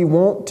where we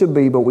want to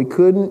be, but we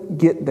couldn't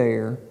get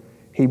there.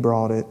 He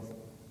brought it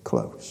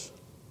close.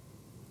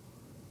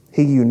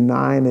 He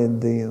united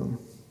them.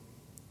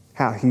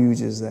 How huge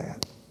is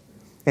that?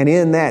 And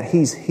in that,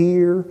 He's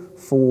here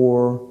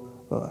for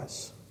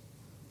us,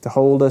 to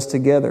hold us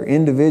together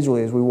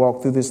individually as we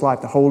walk through this life,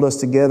 to hold us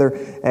together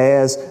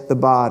as the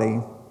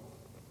body,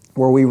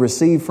 where we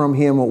receive from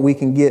Him what we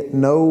can get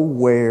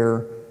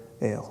nowhere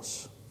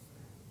else,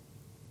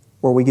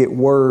 where we get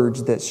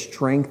words that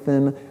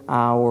strengthen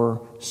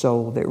our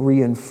soul, that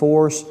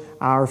reinforce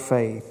our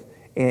faith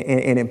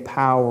and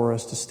empower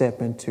us to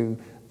step into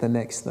the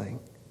next thing,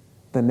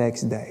 the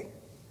next day,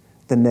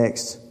 the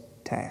next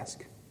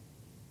task.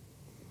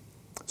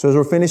 So as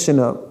we're finishing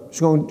up,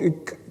 just going to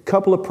do a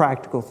couple of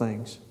practical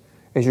things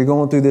as you're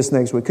going through this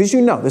next week. Because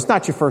you know, it's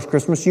not your first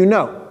Christmas. You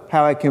know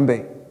how it can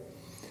be.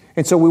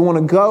 And so we want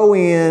to go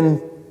in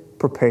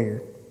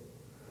prepared.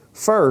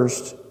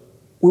 First,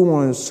 we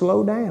want to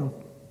slow down.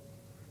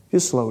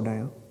 Just slow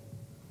down.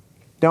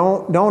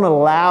 Don't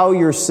allow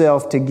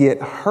yourself to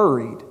get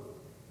hurried,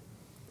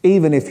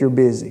 even if you're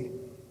busy.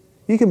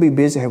 You can be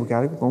busy. Hey, we're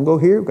going to go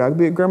here. We've got to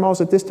be at grandma's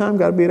at this time.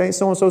 Got to be at Aunt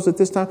so-and-so's at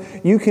this time.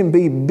 You can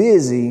be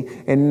busy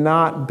and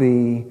not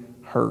be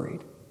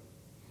hurried.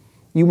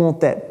 You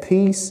want that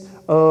peace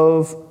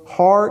of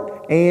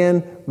heart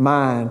and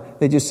mind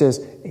that just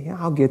says, yeah,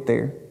 I'll get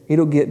there.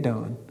 It'll get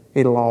done.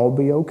 It'll all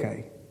be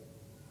okay.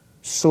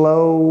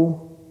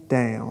 Slow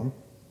down.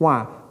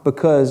 Why?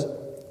 Because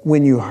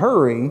when you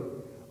hurry,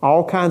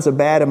 all kinds of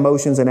bad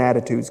emotions and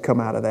attitudes come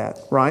out of that,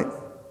 right?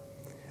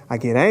 I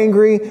get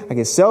angry, I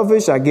get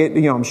selfish,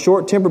 I'm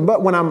short-tempered.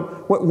 But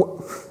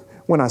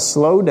when I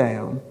slow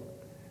down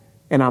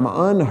and I'm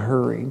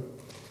unhurried,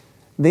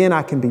 then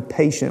I can be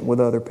patient with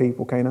other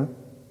people, can't I?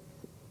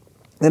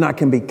 Then I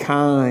can be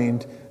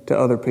kind to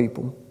other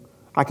people.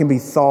 I can be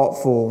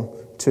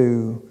thoughtful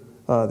to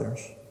others.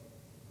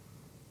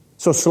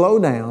 So slow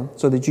down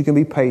so that you can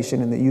be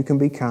patient and that you can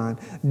be kind.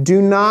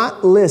 Do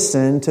not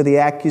listen to the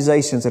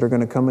accusations that are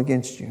going to come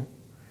against you.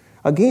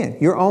 Again,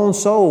 your own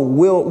soul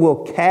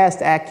will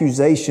cast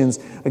accusations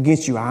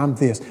against you. I'm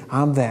this,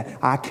 I'm that,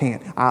 I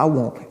can't, I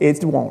won't,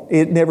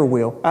 it never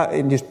will.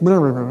 And just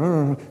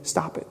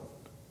stop it.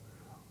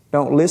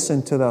 Don't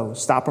listen to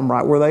those. Stop them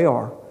right where they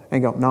are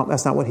and go, no,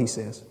 that's not what He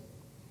says.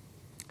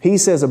 He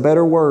says a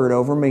better word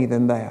over me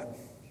than that.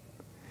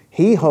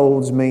 He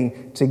holds me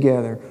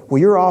together. Well,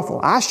 you're awful.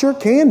 I sure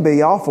can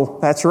be awful.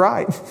 That's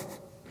right.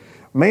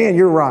 Man,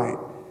 you're right.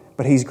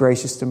 But He's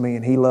gracious to me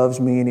and He loves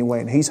me anyway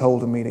and He's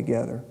holding me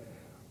together.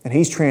 And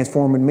He's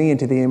transforming me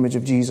into the image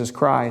of Jesus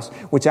Christ,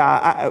 which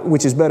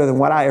is better than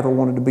what I ever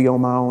wanted to be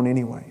on my own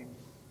anyway.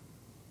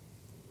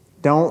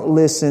 Don't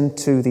listen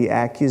to the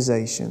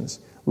accusations.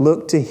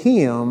 Look to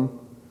Him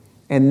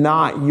and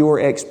not your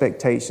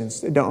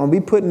expectations. Don't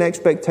be putting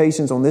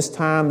expectations on this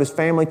time, this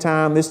family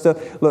time, this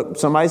stuff. Look,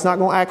 somebody's not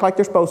going to act like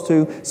they're supposed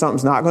to.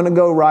 Something's not going to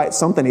go right.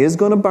 Something is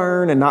going to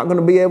burn and not going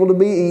to be able to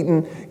be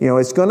eaten.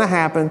 It's going to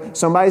happen.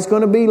 Somebody's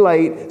going to be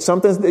late.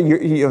 Some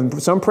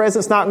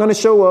present's not going to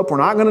show up. We're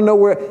not going to know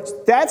where.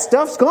 That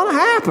stuff's going to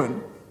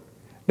happen.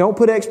 Don't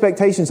put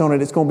expectations on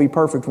it. It's going to be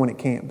perfect when it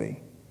can't be.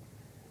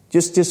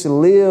 Just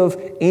live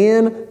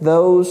in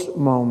those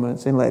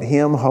moments and let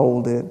Him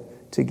hold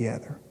it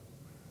together.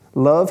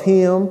 Love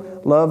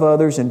Him, love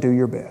others, and do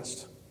your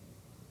best.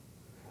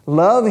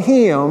 Love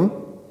Him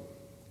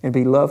and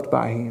be loved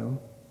by Him.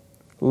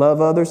 Love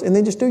others, and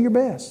then just do your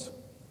best.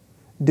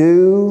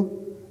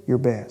 Do your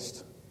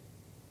best.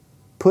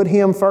 Put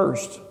Him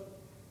first.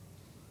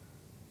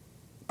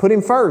 Put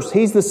Him first.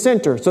 He's the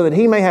center so that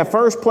He may have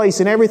first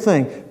place in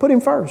everything. Put Him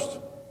first.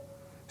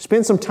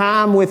 Spend some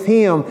time with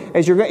Him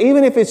as you're going,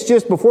 even if it's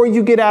just before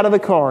you get out of the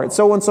car at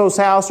so-and-so's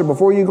house or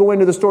before you go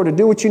into the store to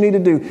do what you need to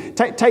do.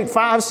 Take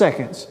 5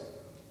 seconds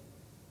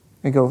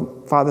and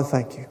go, Father,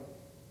 thank you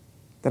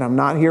that I'm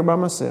not here by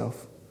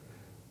myself,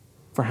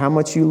 for how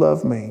much you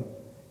love me,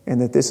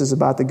 and that this is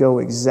about to go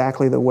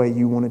exactly the way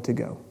you want it to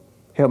go.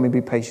 Help me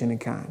be patient and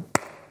kind.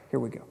 Here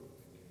we go.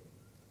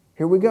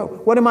 Here we go.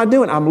 What am I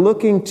doing? I'm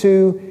looking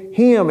to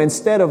Him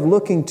instead of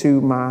looking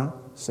to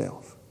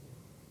myself.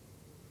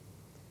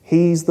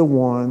 He's the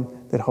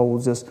one that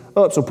holds us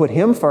up. So put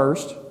Him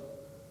first,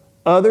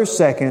 others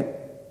second,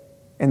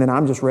 and then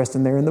I'm just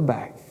resting there in the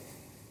back.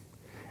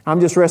 I'm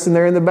just resting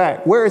there in the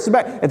back. Where is the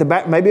back? At the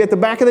back, maybe at the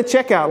back of the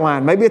checkout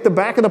line, maybe at the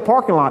back of the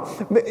parking lot.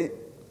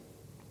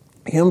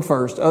 Him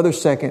first, others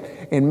second,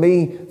 and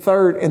me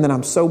third, and then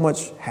I'm so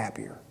much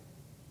happier.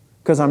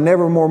 Because I'm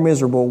never more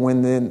miserable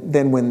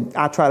than when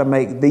I try to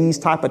make these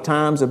type of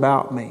times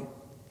about me.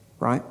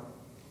 Right?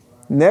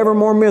 Never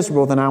more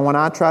miserable than when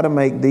I try to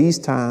make these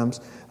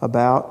times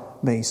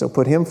about me. So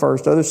put Him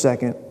first, others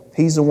second.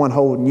 He's the one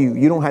holding you.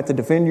 You don't have to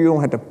defend you.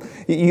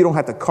 You don't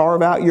have to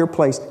carve out your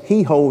place.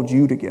 He holds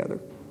you together.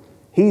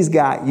 He's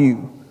got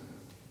you.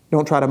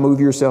 Don't try to move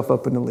yourself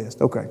up in the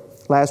list. Okay,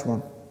 last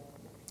one.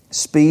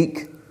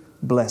 Speak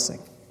blessing.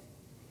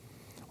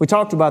 We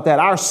talked about that.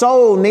 Our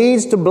soul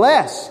needs to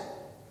bless.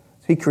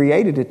 He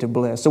created it to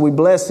bless. So we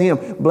bless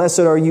Him.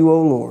 Blessed are you,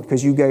 O Lord,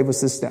 because you gave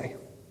us this day.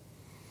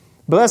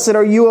 Blessed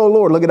are you, O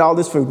Lord. Look at all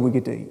this food we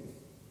get to eat.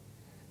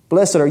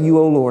 Blessed are you,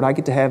 O Lord. I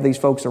get to have these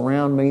folks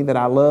around me that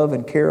I love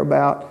and care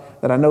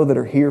about, that I know that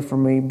are here for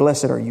me.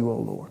 Blessed are you, O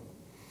Lord,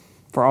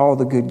 for all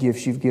the good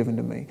gifts you've given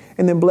to me.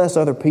 And then bless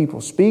other people.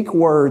 Speak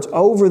words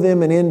over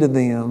them and into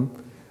them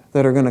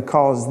that are going to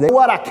cause them.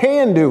 What I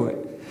can do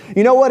it.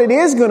 You know what? It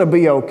is going to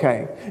be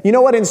okay. You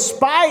know what? In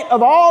spite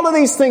of all of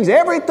these things,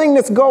 everything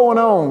that's going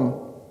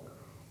on,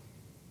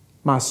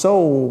 my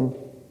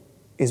soul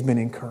has been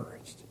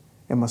encouraged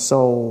and my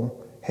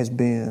soul has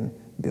been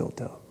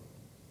built up.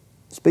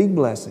 Speak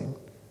blessing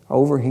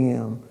over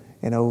him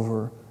and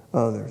over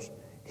others.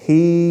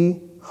 He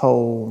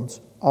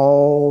holds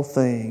all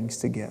things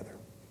together.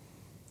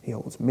 He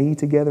holds me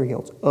together. He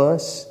holds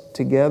us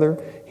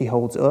together. He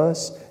holds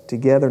us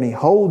together, and He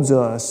holds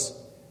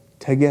us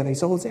together. He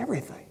holds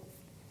everything.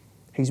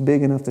 He's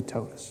big enough to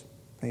tote us.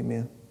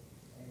 Amen.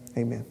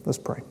 Amen. Let's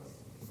pray.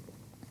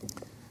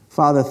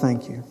 Father,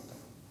 thank you.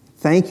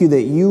 Thank you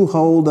that you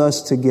hold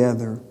us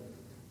together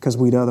because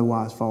we'd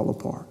otherwise fall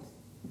apart.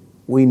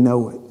 We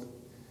know it.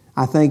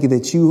 I thank you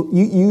that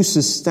you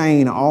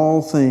sustain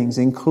all things,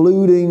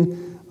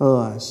 including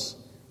us,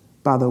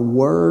 by the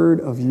word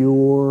of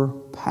your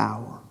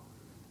power.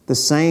 The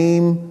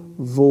same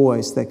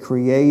voice that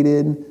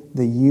created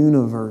the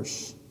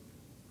universe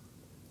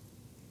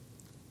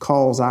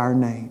calls our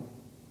name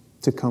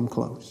to come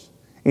close.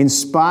 In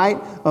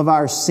spite of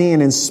our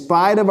sin, in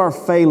spite of our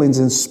failings,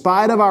 in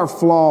spite of our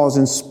flaws,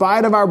 in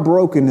spite of our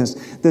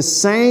brokenness, the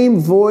same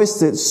voice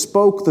that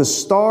spoke the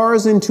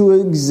stars into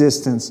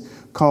existence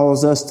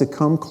calls us to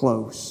come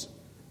close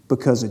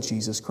because of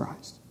Jesus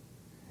Christ.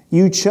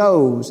 You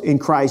chose in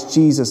Christ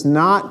Jesus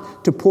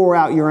not to pour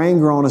out your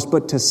anger on us,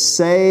 but to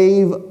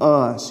save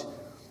us.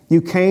 You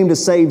came to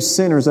save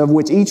sinners, of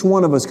which each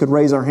one of us could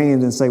raise our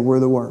hands and say, we're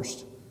the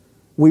worst.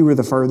 We were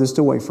the furthest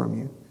away from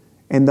you.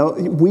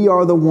 And we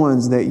are the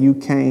ones that you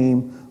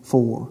came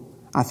for.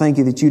 I thank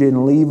you that you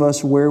didn't leave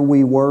us where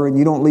we were, and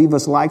you don't leave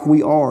us like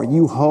we are.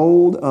 You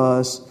hold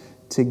us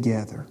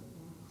together.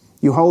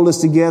 You hold us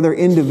together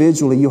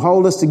individually. You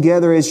hold us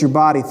together as your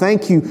body.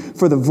 Thank you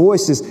for the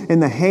voices and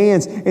the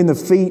hands and the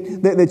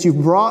feet that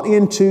you've brought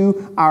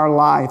into our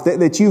life,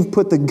 that you've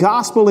put the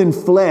gospel in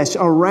flesh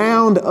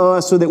around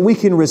us so that we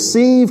can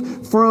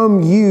receive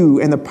from you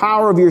and the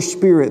power of your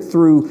Spirit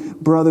through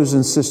brothers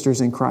and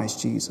sisters in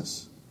Christ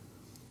Jesus.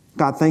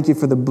 God, thank you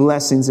for the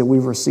blessings that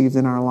we've received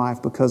in our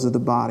life because of the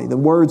body. The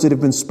words that have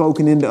been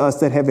spoken into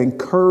us that have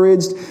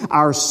encouraged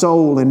our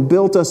soul and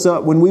built us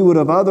up when we would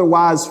have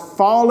otherwise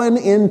fallen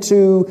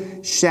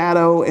into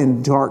shadow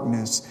and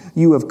darkness.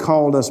 You have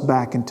called us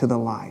back into the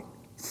light.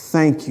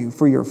 Thank you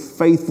for your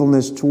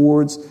faithfulness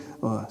towards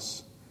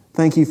us.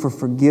 Thank you for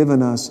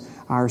forgiving us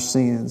our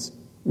sins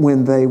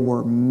when they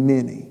were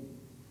many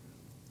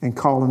and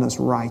calling us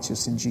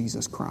righteous in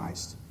Jesus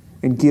Christ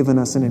and giving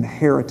us an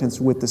inheritance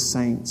with the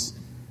saints.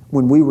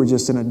 When we were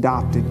just an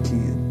adopted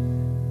kid.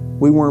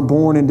 We weren't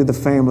born into the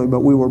family, but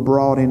we were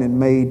brought in and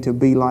made to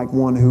be like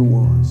one who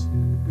was.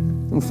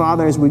 And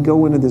Father, as we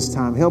go into this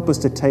time, help us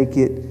to take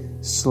it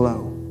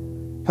slow.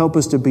 Help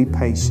us to be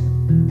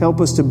patient.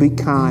 Help us to be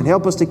kind.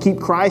 Help us to keep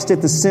Christ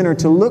at the center,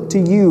 to look to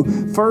you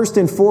first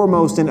and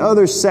foremost and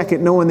others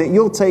second, knowing that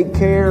you'll take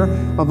care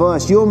of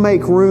us. You'll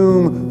make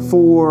room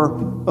for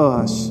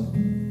us.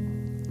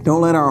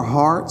 Don't let our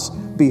hearts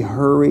be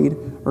hurried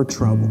or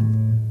troubled,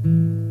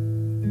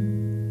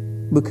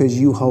 because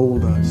you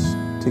hold us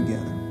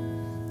together.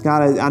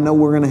 God, I know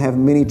we're going to have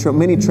many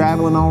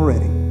traveling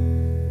already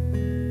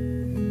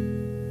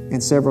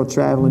and several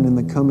traveling in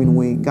the coming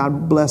week.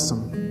 God, bless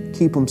them.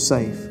 Keep them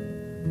safe.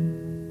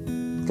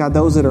 God,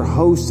 those that are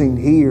hosting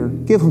here,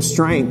 give them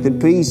strength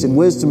and peace and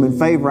wisdom and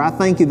favor. I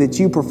thank you that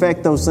you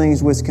perfect those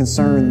things which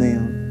concern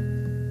them.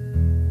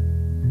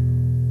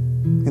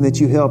 And and that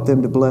you help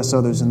them to bless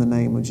others in the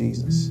name of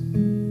Jesus.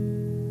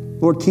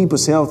 Lord, keep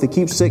us healthy.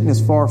 Keep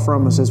sickness far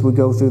from us as we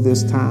go through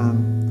this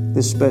time,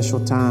 this special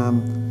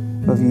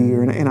time of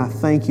year. And I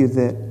thank you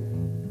that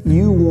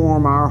you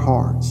warm our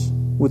hearts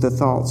with the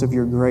thoughts of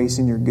your grace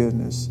and your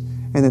goodness,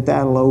 and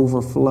that'll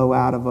overflow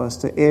out of us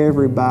to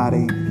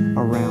everybody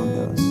around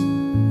us.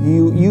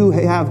 You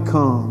have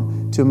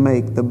come to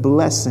make the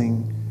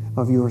blessing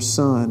of your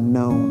Son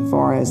known,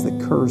 far as the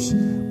curse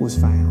was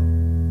found.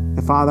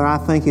 And Father, I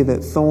thank you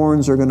that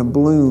thorns are going to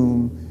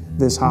bloom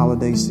this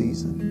holiday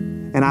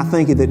season. And I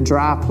thank you that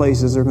dry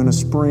places are going to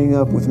spring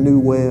up with new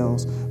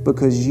wells,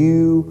 because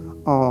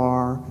you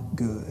are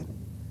good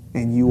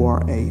and you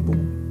are able.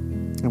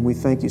 And we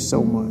thank you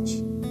so much.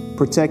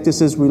 Protect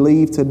us as we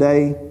leave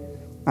today.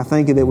 I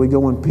thank you that we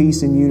go in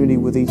peace and unity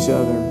with each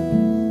other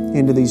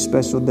into these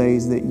special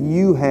days that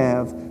you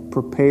have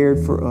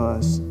prepared for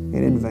us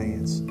in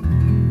advance.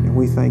 And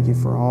we thank you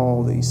for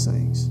all these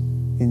things.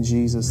 In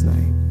Jesus'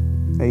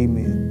 name,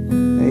 amen.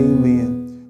 Amen.